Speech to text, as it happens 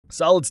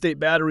Solid-state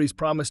batteries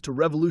promise to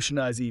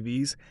revolutionize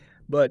EVs,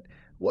 but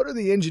what are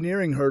the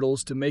engineering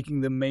hurdles to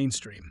making them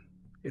mainstream?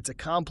 It's a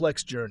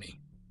complex journey.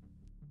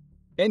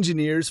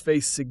 Engineers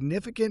face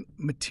significant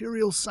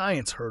material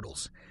science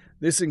hurdles.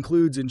 This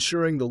includes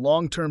ensuring the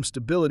long-term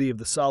stability of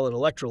the solid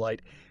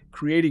electrolyte,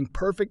 creating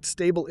perfect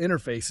stable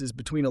interfaces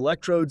between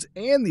electrodes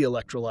and the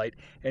electrolyte,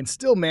 and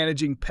still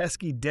managing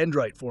pesky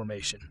dendrite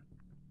formation.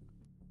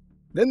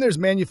 Then there's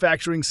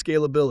manufacturing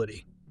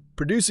scalability.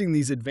 Producing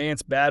these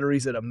advanced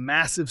batteries at a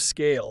massive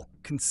scale,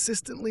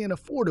 consistently and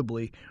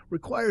affordably,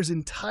 requires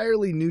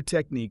entirely new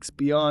techniques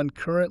beyond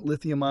current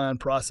lithium-ion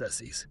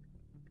processes.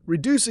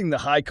 Reducing the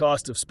high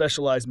cost of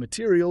specialized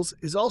materials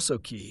is also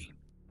key.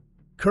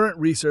 Current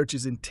research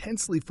is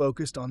intensely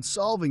focused on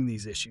solving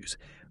these issues,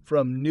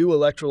 from new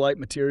electrolyte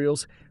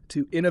materials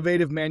to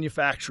innovative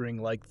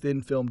manufacturing like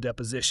thin film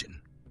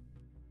deposition.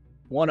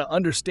 Want to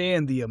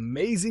understand the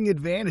amazing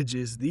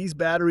advantages these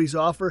batteries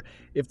offer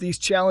if these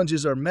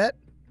challenges are met?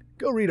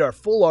 Go read our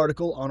full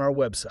article on our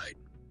website,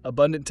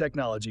 Abundant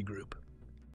Technology Group.